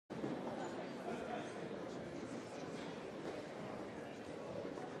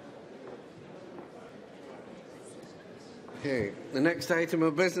Okay. The next item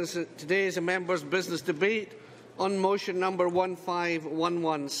of business today is a members' business debate on motion number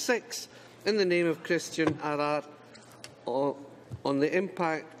 15116 in the name of Christian Allard on the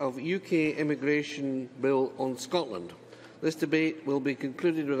impact of UK immigration bill on Scotland. This debate will be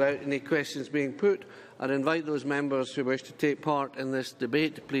concluded without any questions being put. I invite those members who wish to take part in this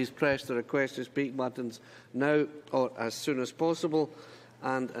debate to please press the request to speak buttons now or as soon as possible.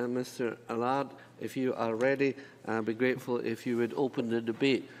 And Mr Allard, if you are ready, I'd be grateful if you would open the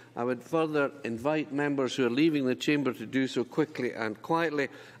debate. I would further invite members who are leaving the chamber to do so quickly and quietly,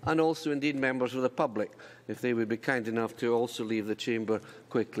 and also indeed members of the public, if they would be kind enough to also leave the chamber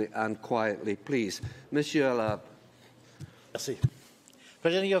quickly and quietly, please. Monsieur Allard. Merci.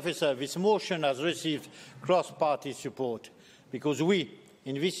 Presiding Officer, this motion has received cross-party support because we,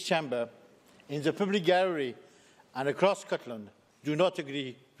 in this chamber, in the public gallery and across Scotland, do not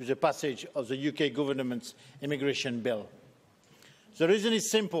agree with the passage of the UK government's immigration bill. The reason is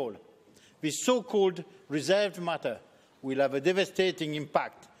simple. This so-called reserved matter will have a devastating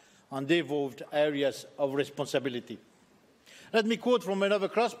impact on devolved areas of responsibility. Let me quote from another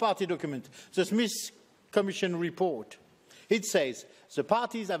cross-party document, the Smith Commission report. It says, the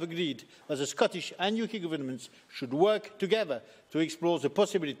parties have agreed that the Scottish and UK governments should work together to explore the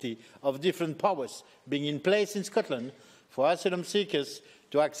possibility of different powers being in place in Scotland for asylum seekers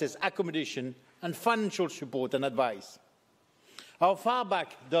to access accommodation and financial support and advice. How far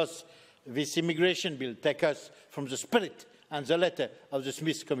back does this immigration bill take us from the spirit and the letter of the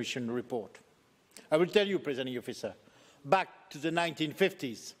Smith Commission report? I will tell you, Presiding Officer, back to the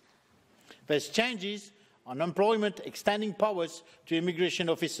 1950s. There's changes on employment extending powers to immigration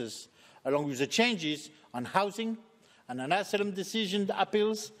officers, along with the changes on housing and on asylum decision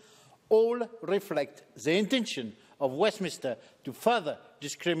appeals, all reflect the intention of Westminster to further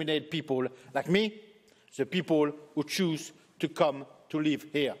discriminate people like me, the people who choose to come to live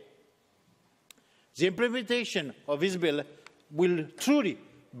here. The implementation of this bill will truly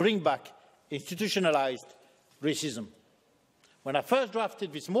bring back institutionalised racism. When I first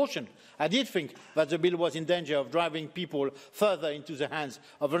drafted this motion, I did think that the bill was in danger of driving people further into the hands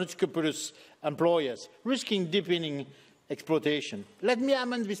of unscrupulous employers, risking deepening exploitation. Let me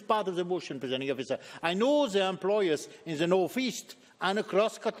amend this part of the motion, Presiding Officer. I know the employers in the North East and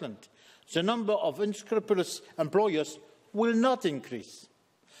across Scotland. The number of unscrupulous employers will not increase.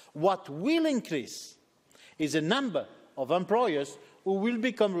 What will increase is the number of employers who will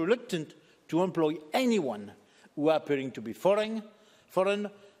become reluctant to employ anyone who are appearing to be foreign,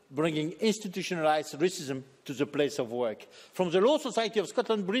 bringing institutionalised racism to the place of work. From the Law Society of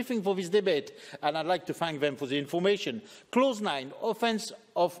Scotland briefing for this debate, and I'd like to thank them for the information, Clause 9, offence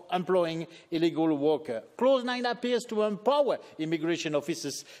of employing illegal worker. Clause 9 appears to empower immigration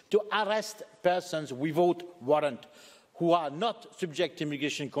officers to arrest persons without warrant, who are not subject to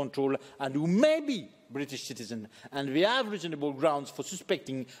immigration control and who may be British citizens, and we have reasonable grounds for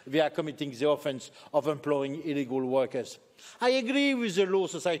suspecting they are committing the offence of employing illegal workers. I agree with the Law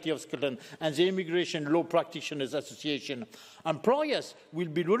Society of Scotland and the Immigration Law Practitioners Association. Employers will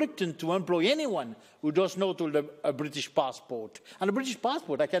be reluctant to employ anyone who does not hold a British passport. And a British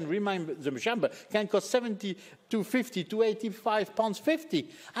passport, I can remind the chamber, can cost £70 to £50 to £85.50,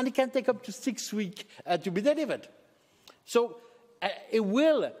 and it can take up to 6 weeks to be delivered. So it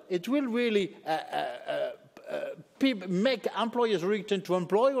will really make employers reluctant to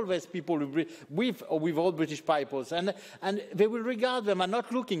employ all these people with or without British passports, and they will regard them as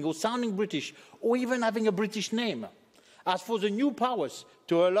not looking or sounding British or even having a British name. As for the new powers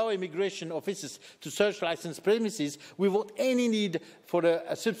to allow immigration officers to search licensed premises without any need for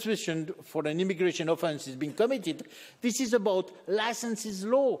a suspicion for an immigration offence being committed, this is about licenses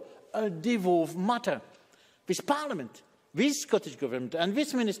law, a devolved matter. This Parliament, this Scottish Government and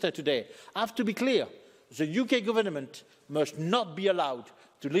this Minister today have to be clear. The UK Government must not be allowed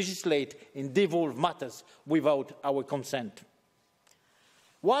to legislate in devolved matters without our consent.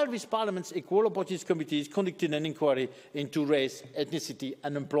 While this Parliament's Equal Opportunities Committee is conducting an inquiry into race, ethnicity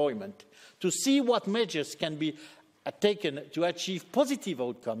and employment to see what measures can be taken to achieve positive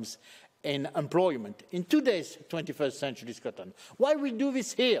outcomes in employment in today's 21st century Scotland, while we do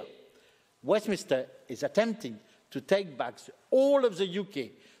this here, Westminster is attempting to take back all of the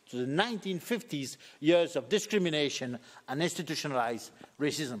UK to the 1950s years of discrimination and institutionalised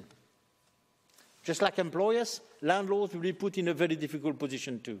racism. Just like employers, landlords will be put in a very difficult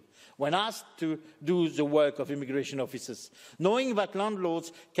position too, when asked to do the work of immigration officers, knowing that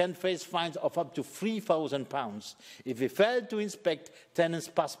landlords can face fines of up to £3,000 if they fail to inspect tenants'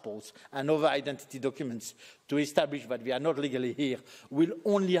 passports and other identity documents to establish that they are not legally here, will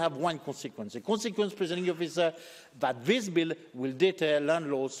only have one consequence. The consequence, Presiding Officer, that this bill will deter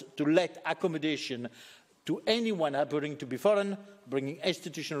landlords to let accommodation to anyone appearing to be foreign, bringing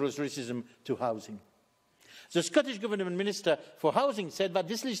institutional racism to housing. The Scottish Government Minister for Housing said that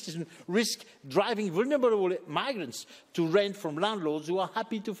this legislation risks driving vulnerable migrants to rent from landlords who are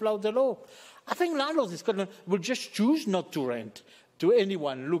happy to flout the law. I think landlords in Scotland will just choose not to rent to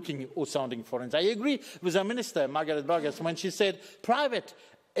anyone looking or sounding foreign. I agree with our Minister, Margaret Burgess, when she said private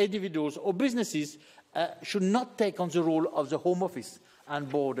individuals or businesses should not take on the role of the Home Office and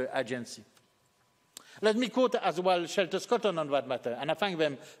Border Agency. Let me quote as well Shelter Scotland on that matter, and I thank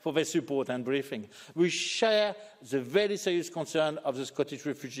them for their support and briefing. We share the very serious concern of the Scottish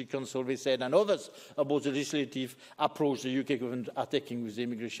Refugee Council, they said, and others about the legislative approach the UK government are taking with the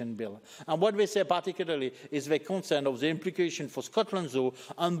immigration bill. And what they say particularly is their concern of the implication for Scotland's law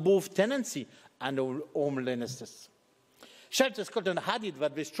on both tenancy and homelessness. Shelter Scotland added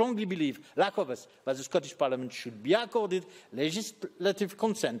that they strongly believe, like others, that the Scottish Parliament should be accorded legislative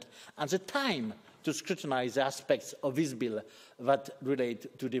consent and the time to scrutinise the aspects of this bill that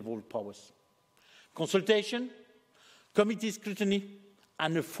relate to devolved powers. Consultation, committee scrutiny,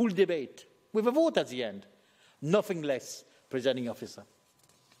 and a full debate, with a vote at the end. Nothing less, Presiding Officer.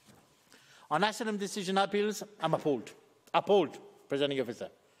 On asylum decision appeals, I'm appalled, Presiding Officer.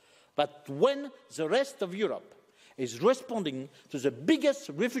 But when the rest of Europe is responding to the biggest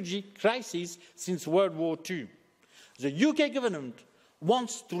refugee crisis since World War II, the UK government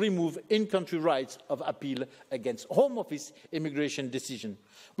wants to remove in-country rights of appeal against Home Office immigration decisions,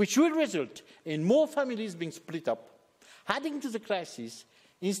 which will result in more families being split up, adding to the crisis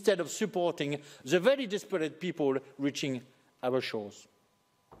instead of supporting the very desperate people reaching our shores.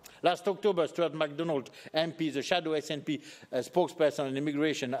 Last October, Stuart MacDonald, MP, the shadow SNP spokesperson on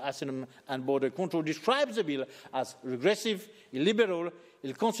immigration, asylum and border control, describes the bill as regressive, illiberal,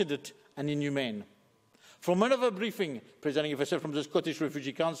 ill-considered and inhumane. From another briefing, Presiding Officer, from the Scottish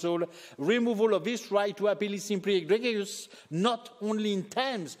Refugee Council, removal of this right to appeal is simply egregious, not only in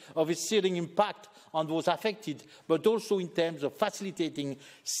terms of its searing impact on those affected, but also in terms of facilitating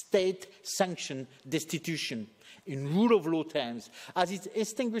state-sanctioned destitution in rule of law terms, as it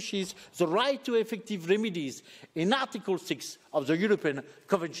extinguishes the right to effective remedies in Article 6 of the European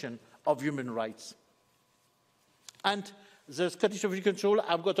Convention of Human Rights. And the Scottish Refugee Council,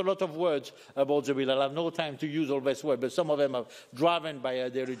 I've got a lot of words about the bill. I'll have no time to use all these words, but some of them are driven by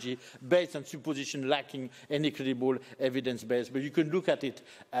ideology, based on supposition lacking any credible evidence base. But you can look at it.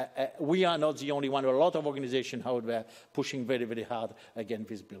 We are not the only one. There are a lot of organisations out there pushing very, very hard against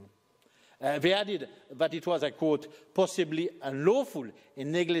this bill. They added that it was, I quote, possibly unlawful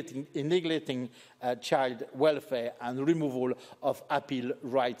in neglecting child welfare and removal of appeal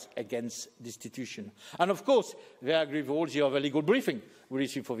rights against destitution. And of course, they agree with all the other legal briefing we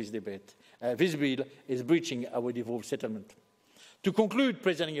received for this debate. This bill is breaching our devolved settlement. To conclude,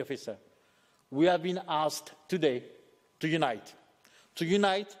 Presiding Officer, we have been asked today to unite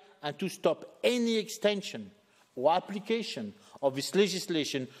and to stop any extension or application of this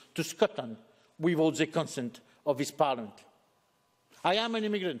legislation to Scotland without the consent of this Parliament. I am an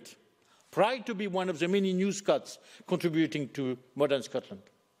immigrant, proud to be one of the many new Scots contributing to modern Scotland.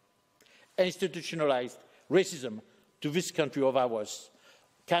 Institutionalised racism to this country of ours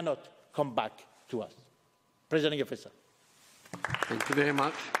cannot come back to us. Presiding Officer. Thank you very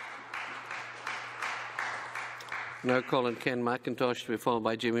much. Now calling Ken McIntosh to be followed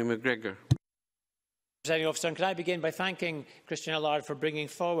by Jamie McGregor. Presiding Officer, and can I begin by thanking Christian Allard for bringing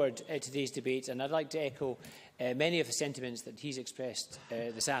forward today's debate, and I'd like to echo many of the sentiments that he's expressed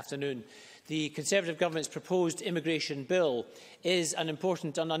this afternoon. The Conservative Government's proposed immigration bill is an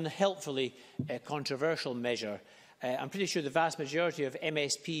important and unhelpfully controversial measure. I'm pretty sure the vast majority of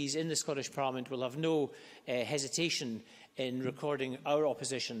MSPs in the Scottish Parliament will have no hesitation in recording our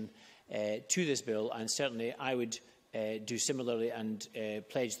opposition to this bill, and certainly I would do similarly and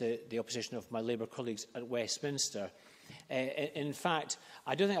pledge the opposition of my Labour colleagues at Westminster. In fact,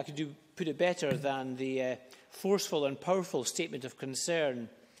 I don't think I could put it better than the forceful and powerful statement of concern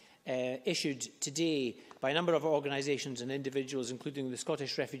issued today by a number of organisations and individuals, including the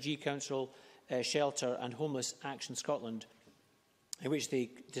Scottish Refugee Council, Shelter and Homeless Action Scotland, in which they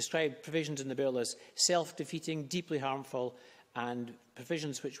described provisions in the bill as self-defeating, deeply harmful and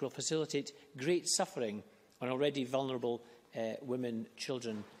provisions which will facilitate great suffering on already vulnerable women,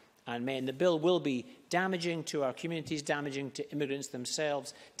 children and men. The bill will be damaging to our communities, damaging to immigrants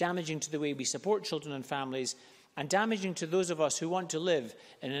themselves, damaging to the way we support children and families, and damaging to those of us who want to live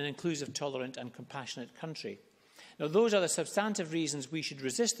in an inclusive, tolerant and compassionate country. Now, those are the substantive reasons we should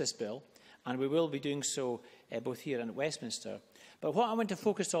resist this bill, and we will be doing so both here and at Westminster. But what I want to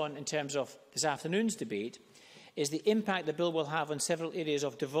focus on in terms of this afternoon's debate is the impact the bill will have on several areas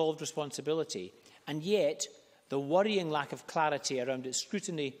of devolved responsibility, and yet the worrying lack of clarity around its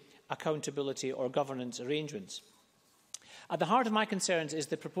scrutiny, accountability or governance arrangements. At the heart of my concerns is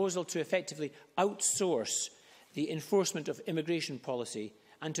the proposal to effectively outsource the enforcement of immigration policy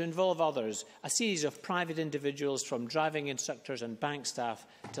and to involve others, a series of private individuals from driving instructors and bank staff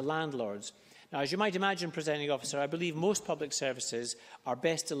to landlords. Now, as you might imagine, Presiding Officer, I believe most public services are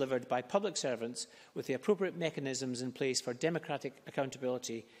best delivered by public servants with the appropriate mechanisms in place for democratic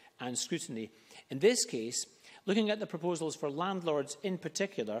accountability and scrutiny. In this case, looking at the proposals for landlords in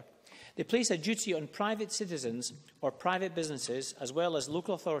particular, they place a duty on private citizens or private businesses, as well as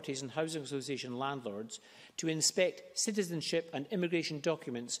local authorities and housing association landlords, to inspect citizenship and immigration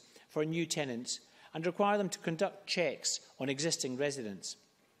documents for new tenants and require them to conduct checks on existing residents.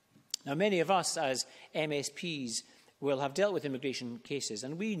 Now, many of us as MSPs will have dealt with immigration cases,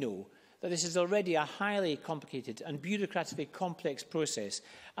 and we know that this is already a highly complicated and bureaucratically complex process,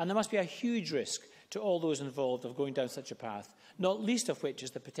 and there must be a huge risk to all those involved of going down such a path, not least of which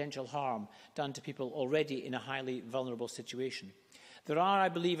is the potential harm done to people already in a highly vulnerable situation. There are, I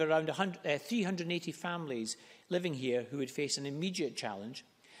believe, around 380 families living here who would face an immediate challenge,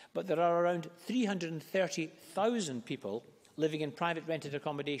 but there are around 330,000 people living in private rented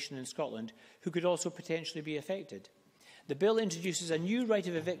accommodation in Scotland who could also potentially be affected. The bill introduces a new right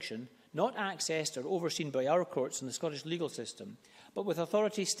of eviction, not accessed or overseen by our courts and the Scottish legal system, but with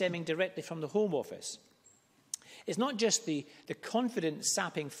authority stemming directly from the Home Office. It's not just the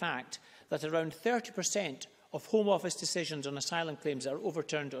confidence-sapping fact that around 30% of Home Office decisions on asylum claims are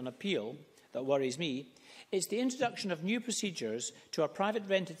overturned on appeal that worries me. It's the introduction of new procedures to our private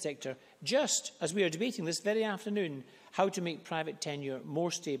rented sector, just as we are debating this very afternoon how to make private tenure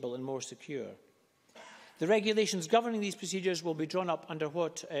more stable and more secure. The regulations governing these procedures will be drawn up under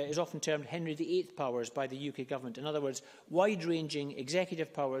what is often termed Henry VIII powers by the UK Government. In other words, wide-ranging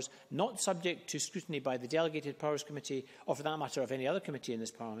executive powers not subject to scrutiny by the Delegated Powers Committee, or for that matter of any other committee in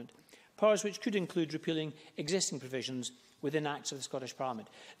this Parliament, powers which could include repealing existing provisions within acts of the Scottish Parliament.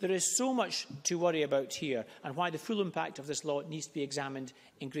 There is so much to worry about here, and why the full impact of this law needs to be examined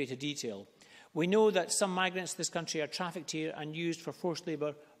in greater detail. We know that some migrants in this country are trafficked here and used for forced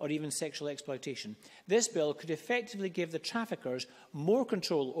labour or even sexual exploitation. This bill could effectively give the traffickers more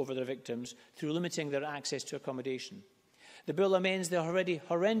control over their victims through limiting their access to accommodation. The bill amends the already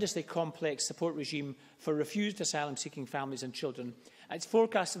horrendously complex support regime for refused asylum-seeking families and children. It's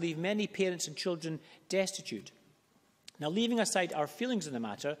forecast to leave many parents and children destitute. Now, leaving aside our feelings in the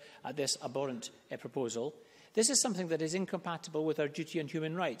matter at this abhorrent proposal, this is something that is incompatible with our duty on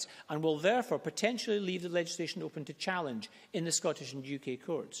human rights and will therefore potentially leave the legislation open to challenge in the Scottish and UK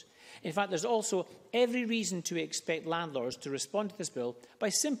courts. In fact, there's also every reason to expect landlords to respond to this bill by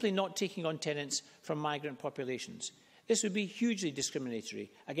simply not taking on tenants from migrant populations. This would be hugely discriminatory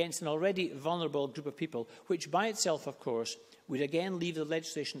against an already vulnerable group of people, which by itself, of course, would again leave the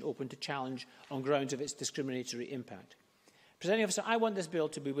legislation open to challenge on grounds of its discriminatory impact. Presiding Officer, I want this bill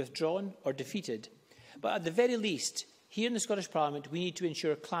to be withdrawn or defeated. But at the very least, here in the Scottish Parliament, we need to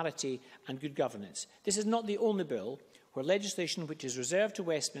ensure clarity and good governance. This is not the only bill where legislation which is reserved to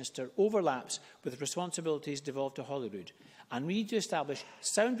Westminster overlaps with responsibilities devolved to Holyrood. And we need to establish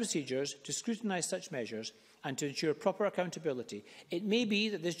sound procedures to scrutinise such measures and to ensure proper accountability. It may be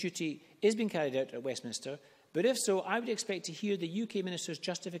that this duty is being carried out at Westminster, but if so, I would expect to hear the UK Minister's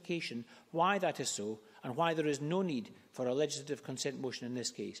justification why that is so and why there is no need for a legislative consent motion in this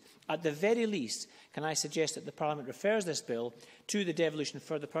case. At the very least, can I suggest that the Parliament refers this bill to the Devolution and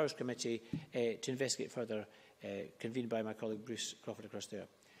Further Powers Committee to investigate further, convened by my colleague Bruce Crawford across there.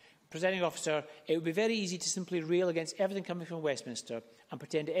 Presiding Officer, it would be very easy to simply rail against everything coming from Westminster and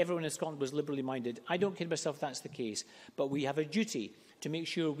pretend everyone in Scotland was liberally minded. I don't kid myself if that's the case, but we have a duty to make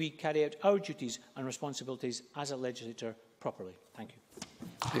sure we carry out our duties and responsibilities as a legislator properly. Thank you.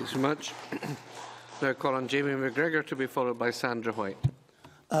 Thanks very much. Now call on Jamie McGregor to be followed by Sandra White.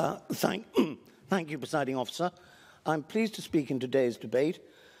 Thank you, Presiding Officer. I'm pleased to speak in today's debate,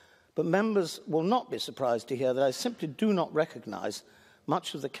 but members will not be surprised to hear that I simply do not recognise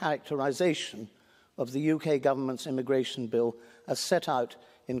much of the characterisation of the UK Government's immigration bill as set out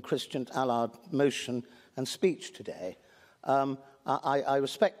in Christian Allard's motion and speech today. I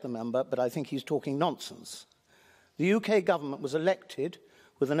respect the member, but I think he's talking nonsense. The UK Government was elected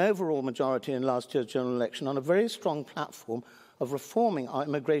with an overall majority in last year's general election, on a very strong platform of reforming our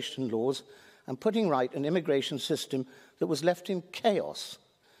immigration laws and putting right an immigration system that was left in chaos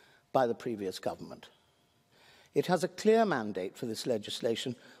by the previous government. It has a clear mandate for this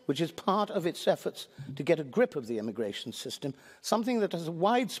legislation, which is part of its efforts to get a grip of the immigration system, something that has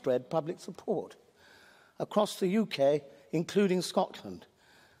widespread public support across the UK, including Scotland.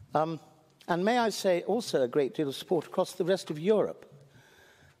 And may I say also a great deal of support across the rest of Europe.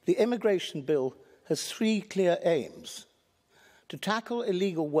 The immigration bill has three clear aims: to tackle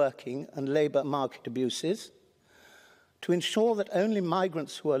illegal working and labour market abuses, to ensure that only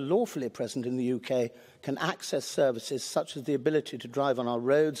migrants who are lawfully present in the UK can access services such as the ability to drive on our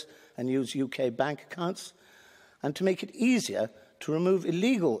roads and use UK bank accounts, and to make it easier to remove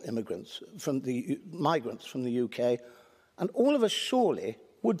illegal migrants from the UK. And all of us surely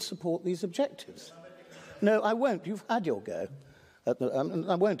would support these objectives. No, I won't. You've had your go.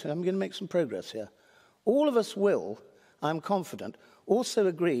 I won't. I'm going to make some progress here. All of us will, I'm confident, also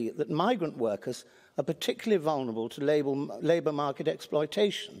agree that migrant workers are particularly vulnerable to labour market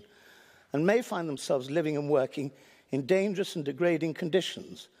exploitation and may find themselves living and working in dangerous and degrading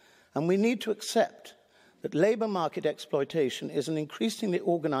conditions. And we need to accept that labour market exploitation is an increasingly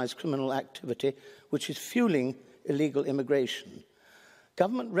organised criminal activity which is fuelling illegal immigration.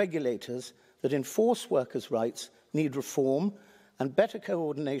 Government regulators that enforce workers' rights need reform and better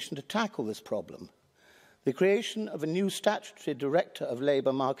coordination to tackle this problem. The creation of a new statutory director of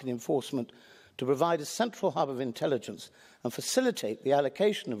labour market enforcement to provide a central hub of intelligence and facilitate the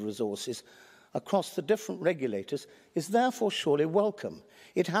allocation of resources across the different regulators is therefore surely welcome.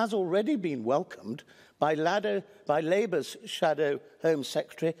 It has already been welcomed by Labour's Shadow Home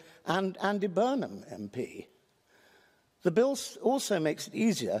Secretary and Andy Burnham MP. The bill also makes it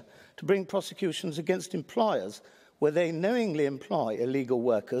easier to bring prosecutions against employers where they knowingly employ illegal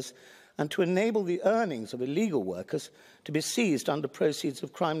workers, and to enable the earnings of illegal workers to be seized under proceeds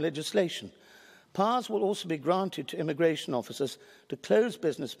of crime legislation. Powers will also be granted to immigration officers to close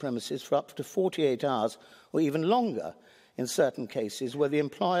business premises for up to 48 hours or even longer in certain cases where the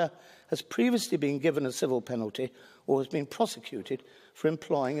employer has previously been given a civil penalty or has been prosecuted for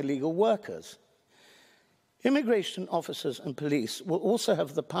employing illegal workers. Immigration officers and police will also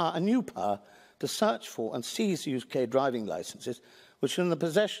have a new power to search for and seize UK driving licences which are in the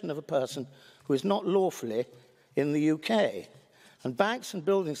possession of a person who is not lawfully in the UK. And banks and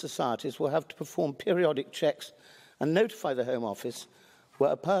building societies will have to perform periodic checks and notify the Home Office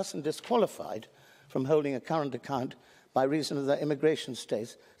where a person disqualified from holding a current account by reason of their immigration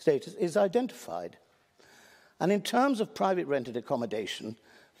status is identified. And in terms of private rented accommodation,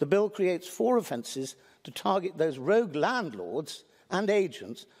 the bill creates 4 offences to target those rogue landlords and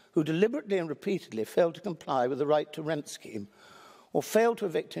agents who deliberately and repeatedly fail to comply with the right to rent scheme or fail to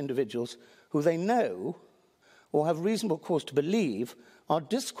evict individuals who they know or have reasonable cause to believe are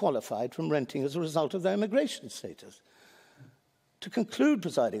disqualified from renting as a result of their immigration status. To conclude,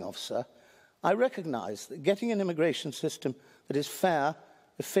 Presiding Officer, I recognise that getting an immigration system that is fair,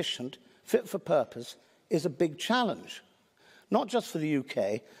 efficient, fit for purpose is a big challenge, not just for the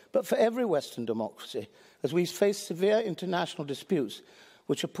UK, but for every Western democracy, as we face severe international disputes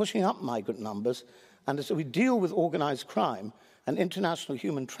which are pushing up migrant numbers and as we deal with organised crime and international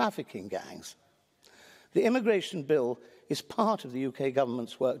human trafficking gangs. The immigration bill is part of the UK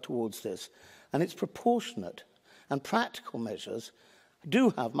government's work towards this, and its proportionate and practical measures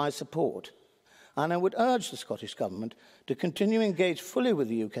do have my support. And I would urge the Scottish Government to continue to engage fully with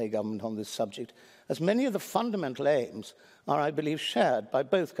the UK Government on this subject, as many of the fundamental aims are, I believe, shared by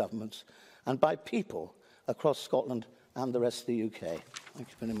both governments and by people across Scotland and the rest of the UK. Thank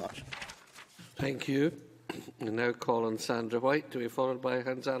you very much. Thank you. I now call on Sandra White to be followed by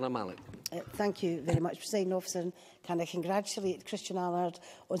Hanzala Malik. Thank you very much, Presiding Officer. And can I congratulate Christian Allard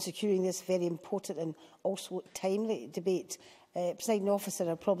on securing this very important and also timely debate. Presiding Officer,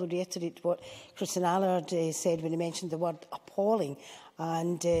 I'll probably reiterate what Christian Allard said when he mentioned the word appalling.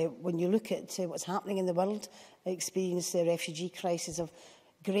 And when you look at what's happening in the world, experience the refugee crisis of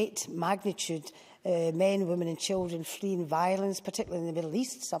great magnitude, men, women and children fleeing violence, particularly in the Middle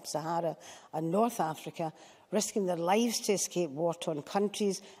East, Sub-Sahara and North Africa, risking their lives to escape war-torn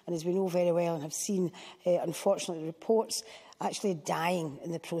countries, and as we know very well and have seen, unfortunately, reports, actually dying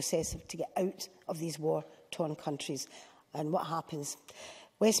in the process to get out of these war-torn countries. And what happens?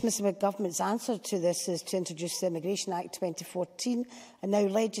 Westminster Government's answer to this is to introduce the Immigration Act 2014, and now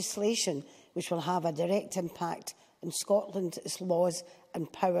legislation which will have a direct impact on Scotland, its laws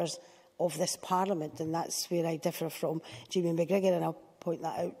and powers of this Parliament. And that's where I differ from Jamie McGregor, and I'll point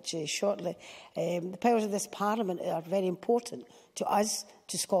that out shortly. The powers of this Parliament are very important to us,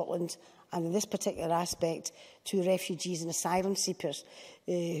 to Scotland, and in this particular aspect to refugees and asylum seekers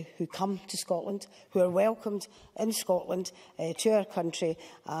who come to Scotland, who are welcomed in Scotland to our country.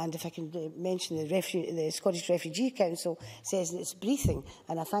 And if I can mention the Scottish Refugee Council says in its briefing,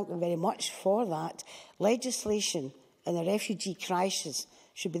 and I thank them very much for that, legislation in a refugee crisis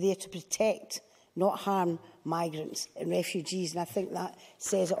should be there to protect, not harm migrants and refugees. And I think that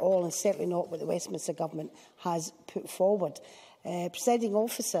says it all, and certainly not what the Westminster Government has put forward. Presiding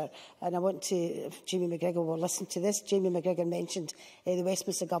officer, and I want to, if Jamie McGregor will listen to this, Jamie McGregor mentioned the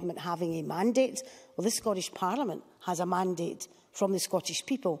Westminster Government having a mandate. Well, the Scottish Parliament has a mandate from the Scottish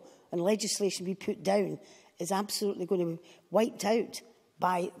people, and legislation we put down is absolutely going to be wiped out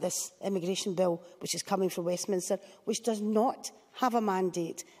by this immigration bill, which is coming from Westminster, which does not have a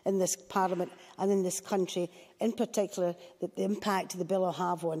mandate in this Parliament and in this country, in particular that the impact the bill will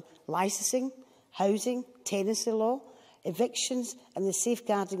have on licensing, housing, tenancy law, evictions and the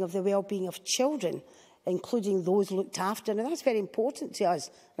safeguarding of the well-being of children, including those looked after. Now, that's very important to us.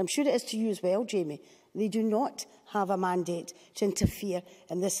 I'm sure it is to you as well, Jamie. They do not have a mandate to interfere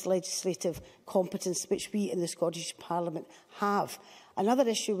in this legislative competence which we in the Scottish Parliament have. Another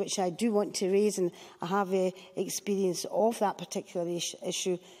issue which I do want to raise, and I have experience of that particular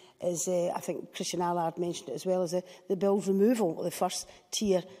issue, is, I think Christian Allard mentioned it as well, as the bill's removal, the first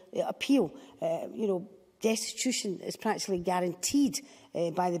tier appeal. Destitution is practically guaranteed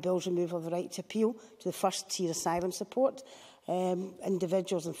by the bill's removal of the right to appeal to the first tier asylum support.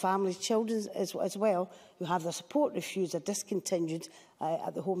 Individuals and families, children as well, who have their support refused or discontinued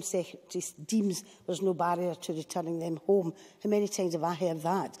at the Home Secretary deems there's no barrier to returning them home. How many times have I heard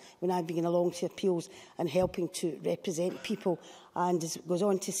that when I've been along to appeals and helping to represent people? And it goes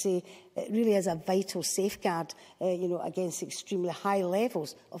on to say it really is a vital safeguard, against extremely high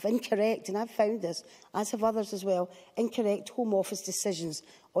levels of incorrect, and I've found this, as have others as well, incorrect Home Office decisions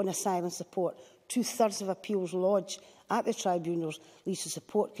on asylum support. 2/3 of appeals lodged at the tribunals leads to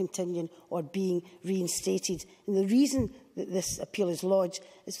support continuing or being reinstated. And the reason that this appeal is lodged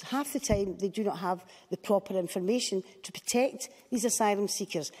is half the time they do not have the proper information to protect these asylum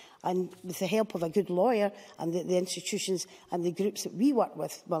seekers. And with the help of a good lawyer and the institutions and the groups that we work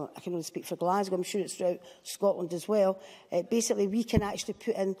with, well, I can only speak for Glasgow, I'm sure it's throughout Scotland as well, basically we can actually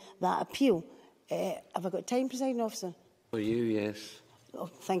put in that appeal. Have I got time, Presiding Officer? For you, yes. Oh,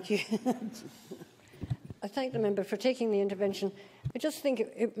 thank you. I thank the member for taking the intervention. I just think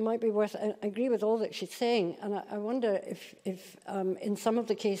it might be worth, I agree with all that she's saying, and I wonder if in some of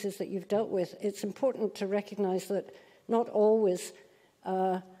the cases that you've dealt with, it's important to recognise that not always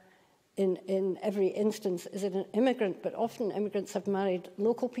in every instance is it an immigrant, but often immigrants have married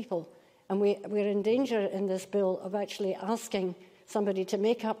local people. And we're in danger in this bill of actually asking somebody to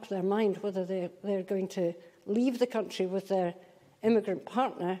make up their mind whether they're going to leave the country with their immigrant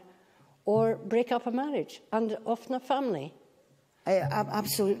partner or break up a marriage, and often a family.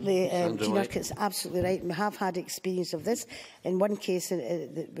 Absolutely, Jean Urquhart's absolutely right. We have had experience of this. In one case,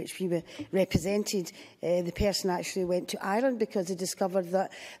 which we were represented, the person actually went to Ireland because they discovered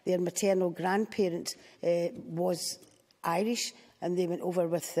that their maternal grandparent was Irish, and they went over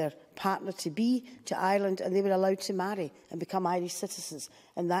with their partner-to-be to Ireland, and they were allowed to marry and become Irish citizens.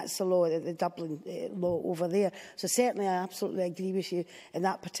 And that's the law, the Dublin law over there. So certainly I absolutely agree with you in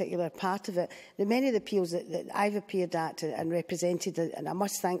that particular part of it. Now, many of the appeals that I've appeared at and represented, and I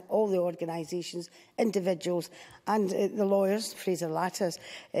must thank all the organisations, individuals and the lawyers, Fraser Latter's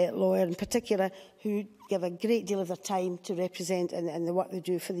lawyer in particular, who give a great deal of their time to represent and the work they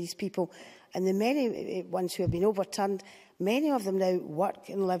do for these people. And the many ones who have been overturned, many of them now work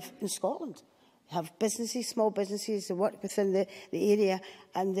and live in Scotland, have businesses, small businesses, they work within the area,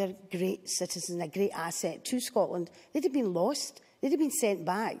 and they're great citizens, a great asset to Scotland. They'd have been lost, they'd have been sent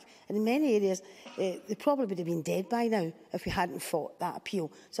back. And in many areas, they probably would have been dead by now if we hadn't fought that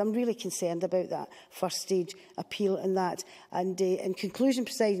appeal. So I'm really concerned about that first stage appeal and that. And in conclusion,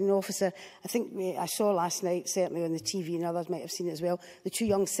 Presiding Officer, I think I saw last night, certainly on the TV, and others might have seen it as well, the 2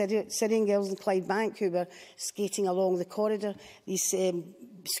 young Syrian girls in Clydebank who were skating along the corridor. These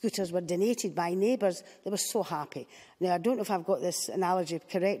scooters were donated by neighbours. They were so happy. Now, I don't know if I've got this analogy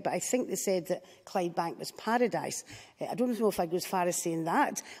correct, but I think they said that Clydebank was paradise. I don't know if I go as far as saying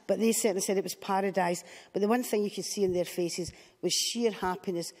that, but they certainly said it was paradise. But the one thing you could see in their faces was sheer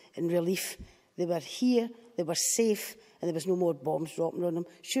happiness and relief. They were here, they were safe, and there was no more bombs dropping on them.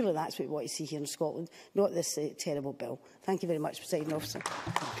 Surely that's what we want to see here in Scotland, not this terrible bill. Thank you very much, Presiding Officer.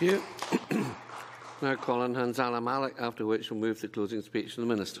 Thank you. Now call on Hanzala Malik, after which we'll move to closing speech from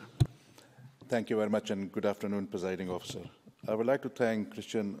the Minister. Thank you very much, and good afternoon, Presiding Officer. I would like to thank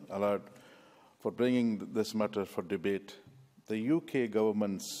Christian Allard for bringing this matter for debate. The UK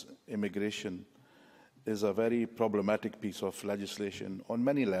government's immigration is a very problematic piece of legislation on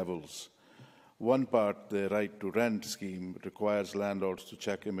many levels. One part, the right to rent scheme, requires landlords to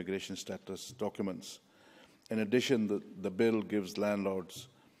check immigration status documents. In addition, the bill gives landlords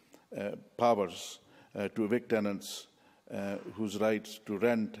powers to evict tenants whose rights to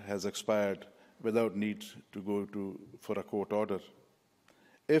rent has expired without need to go for a court order.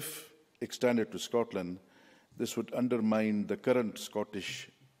 If extended to Scotland, this would undermine the current Scottish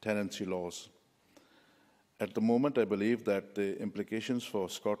tenancy laws. At the moment, I believe that the implications for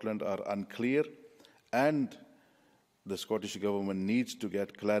Scotland are unclear, and the Scottish Government needs to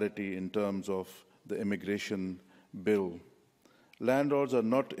get clarity in terms of the immigration bill. Landlords are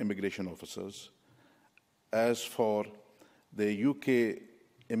not immigration officers. As for the UK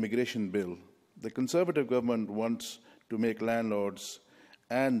immigration bill, the Conservative government wants to make landlords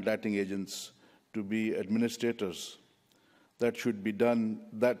and letting agents to be administrators. That should be done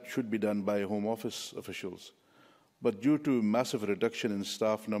by Home Office officials. But due to massive reduction in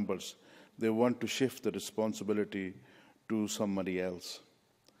staff numbers, they want to shift the responsibility to somebody else.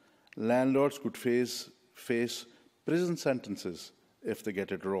 Landlords could face prison sentences if they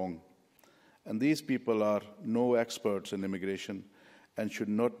get it wrong. And these people are no experts in immigration and should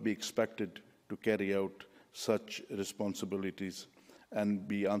not be expected to carry out such responsibilities and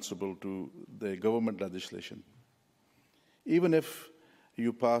be answerable to the government legislation. Even if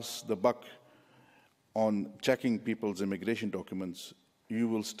you pass the buck on checking people's immigration documents, you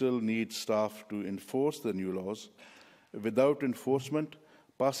will still need staff to enforce the new laws. Without enforcement,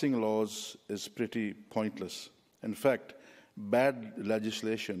 passing laws is pretty pointless. In fact, bad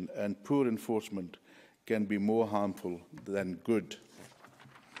legislation and poor enforcement can be more harmful than good.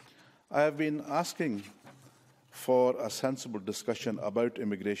 I have been asking for a sensible discussion about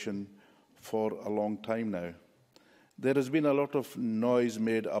immigration for a long time now. There has been a lot of noise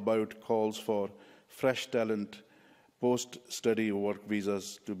made about calls for fresh talent, post-study work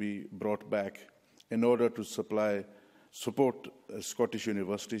visas to be brought back in order to support the Scottish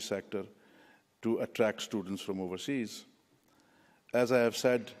university sector to attract students from overseas. As I have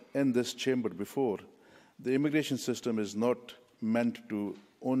said in this chamber before, the immigration system is not meant to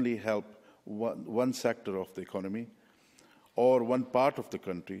only help one sector of the economy or one part of the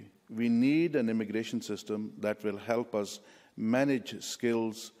country. We need an immigration system that will help us manage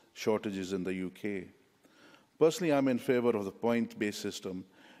skills shortages in the UK. Personally, I'm in favour of the point-based system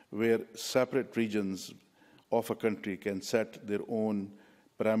where separate regions of a country can set their own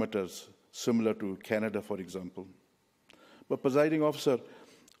parameters, similar to Canada, for example. But, Presiding Officer,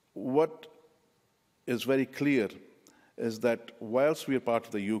 what is very clear is that whilst we are part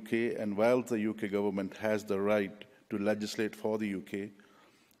of the UK and while the UK government has the right to legislate for the UK,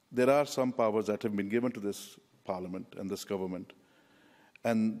 there are some powers that have been given to this Parliament and this government,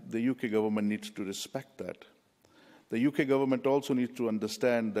 and the UK government needs to respect that. The UK government also needs to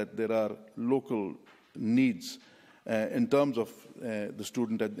understand that there are local needs in terms of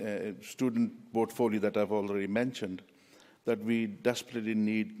the student portfolio that I've already mentioned, that we desperately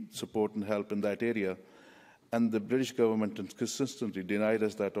need support and help in that area. And the British government has consistently denied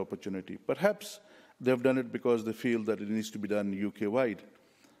us that opportunity. Perhaps they've done it because they feel that it needs to be done UK-wide.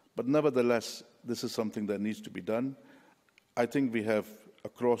 But nevertheless, this is something that needs to be done. I think we have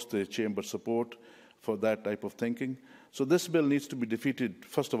across the chamber support for that type of thinking. So this bill needs to be defeated,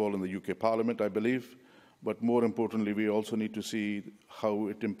 first of all, in the UK Parliament, I believe. But more importantly, we also need to see how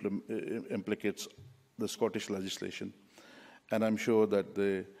it implicates the Scottish legislation. And I'm sure that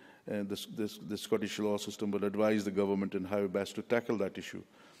the Scottish law system will advise the government on how best to tackle that issue.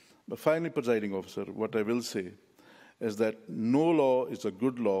 But finally, Presiding Officer, what I will say is that no law is a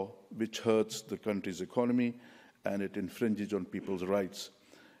good law which hurts the country's economy and it infringes on people's rights.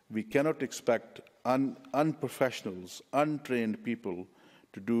 We cannot expect unprofessionals, untrained people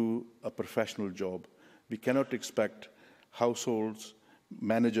to do a professional job. We cannot expect households,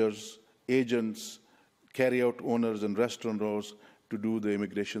 managers, agents, carry-out owners and restaurateurs to do the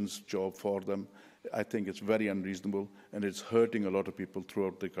immigration's job for them. I think it's very unreasonable and it's hurting a lot of people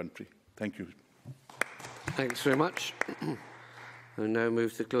throughout the country. Thank you. Thanks very much. I now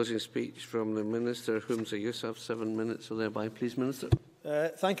move to the closing speech from the Minister, Humza Yousaf. 7 minutes or thereby, please, Minister.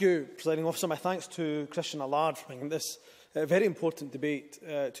 Thank you, Presiding Officer. My thanks to Christian Allard for bringing this very important debate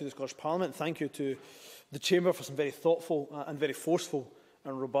to the Scottish Parliament. Thank you to the Chamber for some very thoughtful and very forceful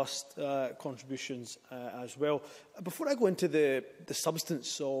and robust contributions as well. Before I go into the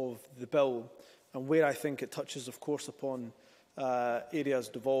substance of the bill and where I think it touches, of course, upon areas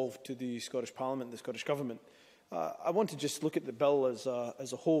devolved to the Scottish Parliament and the Scottish Government, I want to just look at the bill as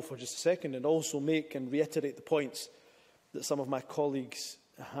a whole for just a second, and also make and reiterate the points that some of my colleagues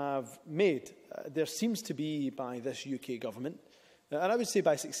have made. There seems to be, by this UK government, and I would say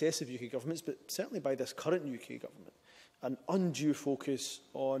by successive UK governments, but certainly by this current UK government, an undue focus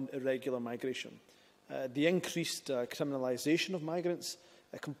on irregular migration. The increased criminalisation of migrants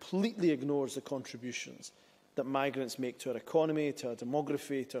completely ignores the contributions that migrants make to our economy, to our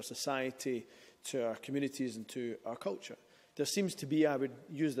demography, to our society, to our communities and to our culture. There seems to be, I would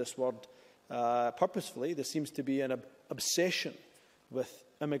use this word purposefully, there seems to be an obsession with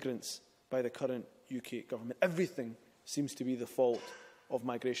immigrants by the current UK government. Everything seems to be the fault of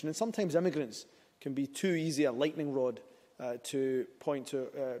migration. And sometimes immigrants can be too easy a lightning rod to point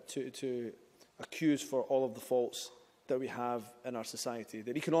to accuse for all of the faults that we have in our society.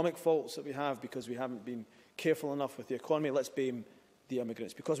 The economic faults that we have because we haven't been careful enough with the economy, let's blame the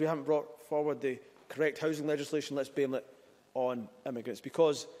immigrants. Because we haven't brought forward the correct housing legislation, let's blame it on immigrants.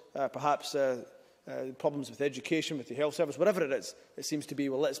 Because perhaps problems with education, with the health service, whatever it is, it seems to be,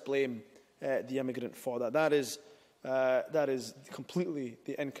 well, let's blame the immigrant for that. That is completely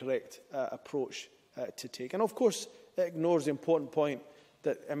the incorrect approach to take. And of course, it ignores the important point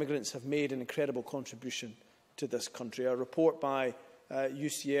that immigrants have made an incredible contribution to this country. A report by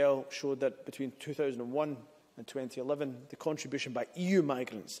UCL showed that between 2001 and 2011, the contribution by EU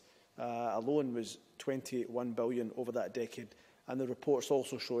migrants alone was 21 billion over that decade. And the report's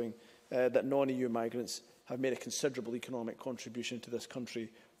also showing that non-EU migrants have made a considerable economic contribution to this country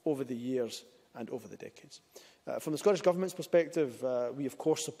over the years and over the decades. From the Scottish Government's perspective, we of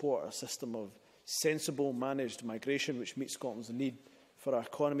course support a system of sensible managed migration which meets Scotland's need for our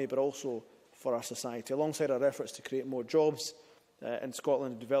economy but also for our society. Alongside our efforts to create more jobs in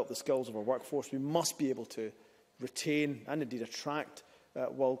Scotland and develop the skills of our workforce, we must be able to retain and indeed attract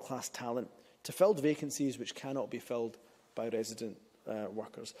world-class talent to fill vacancies which cannot be filled by resident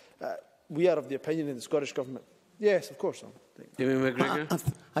workers. We are of the opinion in the Scottish Government. Yes, of course.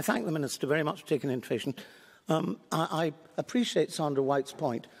 I thank the Minister very much for taking information. I appreciate Sandra White's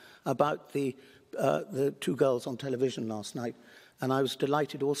point about the two girls on television last night, and I was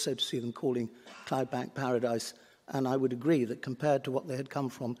delighted also to see them calling Clydebank paradise, and I would agree that compared to what they had come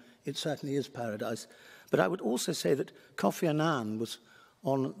from, it certainly is paradise. But I would also say that Kofi Annan was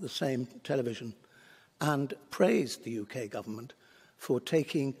on the same television and praised the UK government for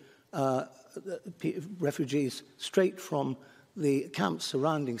taking refugees straight from the camps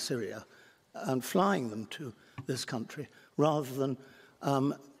surrounding Syria and flying them to this country, rather than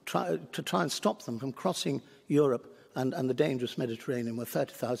try and stop them from crossing Europe and the dangerous Mediterranean, where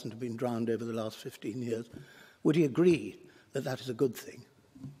 30,000 have been drowned over the last 15 years. Would he agree that that is a good thing?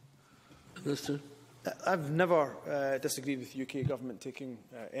 Minister? I've never disagreed with the UK government taking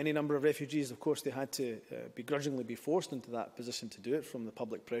any number of refugees. Of course, they had to begrudgingly be forced into that position to do it from the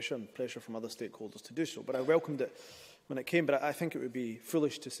public pressure and pressure from other stakeholders to do so. But I welcomed it when it came. But I think it would be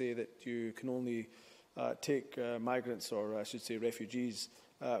foolish to say that you can only take migrants, or I should say refugees,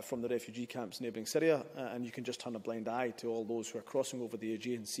 from the refugee camps neighbouring Syria, and you can just turn a blind eye to all those who are crossing over the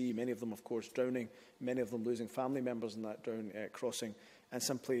Aegean Sea, many of them, of course, drowning, many of them losing family members in that crossing, and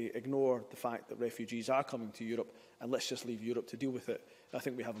simply ignore the fact that refugees are coming to Europe, and let's just leave Europe to deal with it. I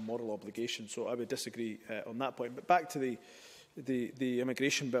think we have a moral obligation, so I would disagree on that point. But back to the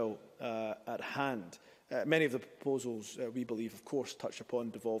immigration bill at hand. Many of the proposals, we believe, of course, touch upon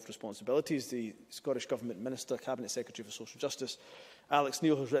devolved responsibilities. The Scottish Government Minister, Cabinet Secretary for Social Justice, Alex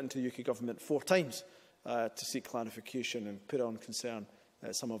Neil, has written to the UK Government 4 times to seek clarification and put on concern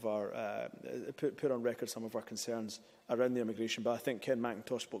some of our put on record some of our concerns around the immigration bill. I think Ken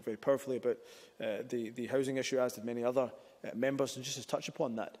McIntosh spoke very powerfully about the housing issue, as did many other members, and just to touch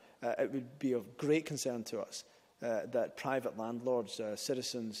upon that, it would be of great concern to us that private landlords,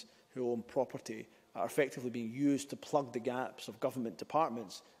 citizens who own property, are effectively being used to plug the gaps of government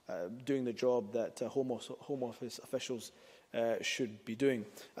departments doing the job that Home Office officials should be doing.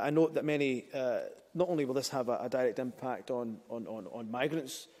 I note that many, not only will this have a direct impact on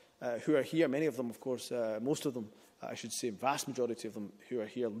migrants who are here, many of them, of course, most of them, I should say, vast majority of them who are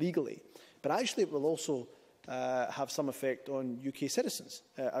here legally, but actually it will also have some effect on UK citizens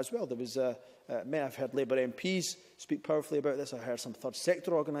as well. There was, I've heard Labour MPs speak powerfully about this. I've heard some third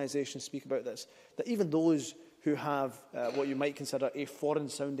sector organisations speak about this, that even those who have what you might consider a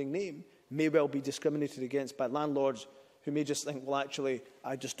foreign-sounding name may well be discriminated against by landlords who may just think, well, actually,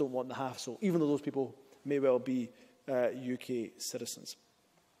 I just don't want the hassle, even though those people may well be UK citizens.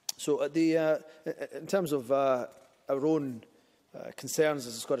 So in terms of our own concerns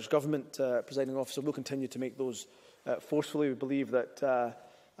as a Scottish Government, Presiding Officer, we'll continue to make those forcefully. We believe that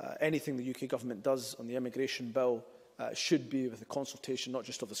anything the UK Government does on the immigration bill should be with the consultation not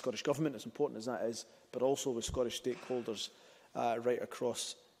just of the Scottish Government, as important as that is, but also with Scottish stakeholders right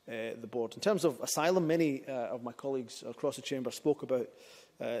across the board. In terms of asylum, many of my colleagues across the chamber spoke about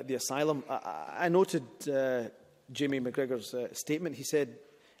the asylum. I noted Jamie McGregor's statement. He said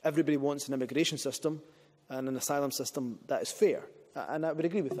everybody wants an immigration system and an asylum system that is fair. And I would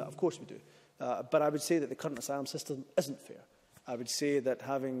agree with that, of course we do. But I would say that the current asylum system isn't fair. I would say that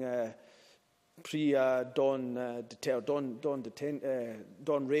having pre-dawn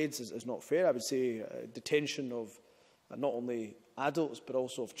raids is not fair. I would say detention of not only adults but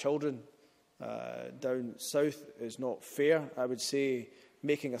also of children down south is not fair. I would say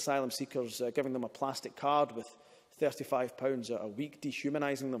making asylum seekers, giving them a plastic card with £35 a week,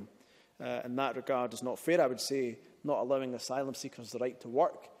 dehumanising them in that regard is not fair. I would say not allowing asylum seekers the right to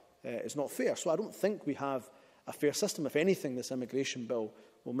work is not fair. So I don't think we have a fair system. If anything, this immigration bill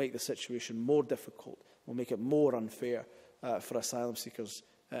will make the situation more difficult, will make it more unfair for asylum seekers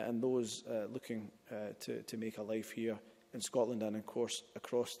and those looking to make a life here in Scotland and, of course,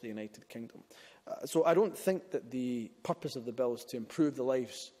 across the United Kingdom. So I don't think that the purpose of the bill is to improve the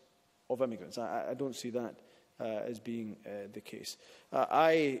lives of immigrants. I don't see that as being the case.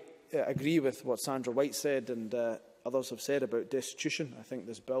 I agree with what Sandra White said and others have said about destitution. I think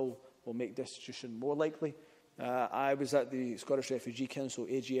this bill will make destitution more likely. I was at the Scottish Refugee Council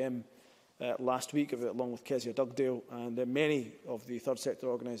AGM last week, along with Kezia Dugdale, and many of the third sector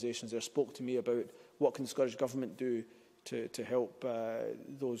organisations there spoke to me about what can the Scottish Government do to help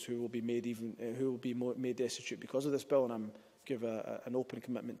those who will be made destitute because of this bill, and I'm give an open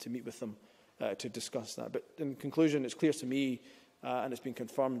commitment to meet with them to discuss that. But in conclusion, it's clear to me, and it's been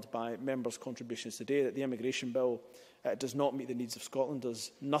confirmed by members' contributions today, that the immigration bill does not meet the needs of Scotland,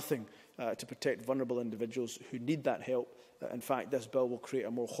 does nothing to protect vulnerable individuals who need that help. In fact, this bill will create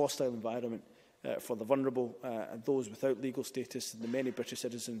a more hostile environment for the vulnerable and those without legal status and the many British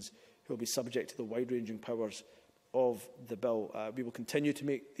citizens who will be subject to the wide-ranging powers of the bill. We will continue to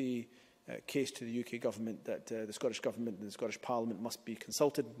make the case to the UK Government that the Scottish Government and the Scottish Parliament must be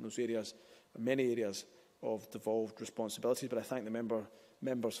consulted in those areas, many areas of devolved responsibilities. But I thank the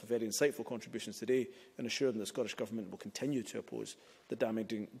members for very insightful contributions today and assure them the Scottish Government will continue to oppose the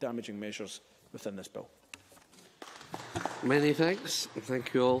damaging measures within this bill. Many thanks.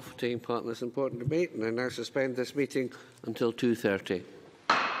 Thank you all for taking part in this important debate, and I now suspend this meeting until 2:30.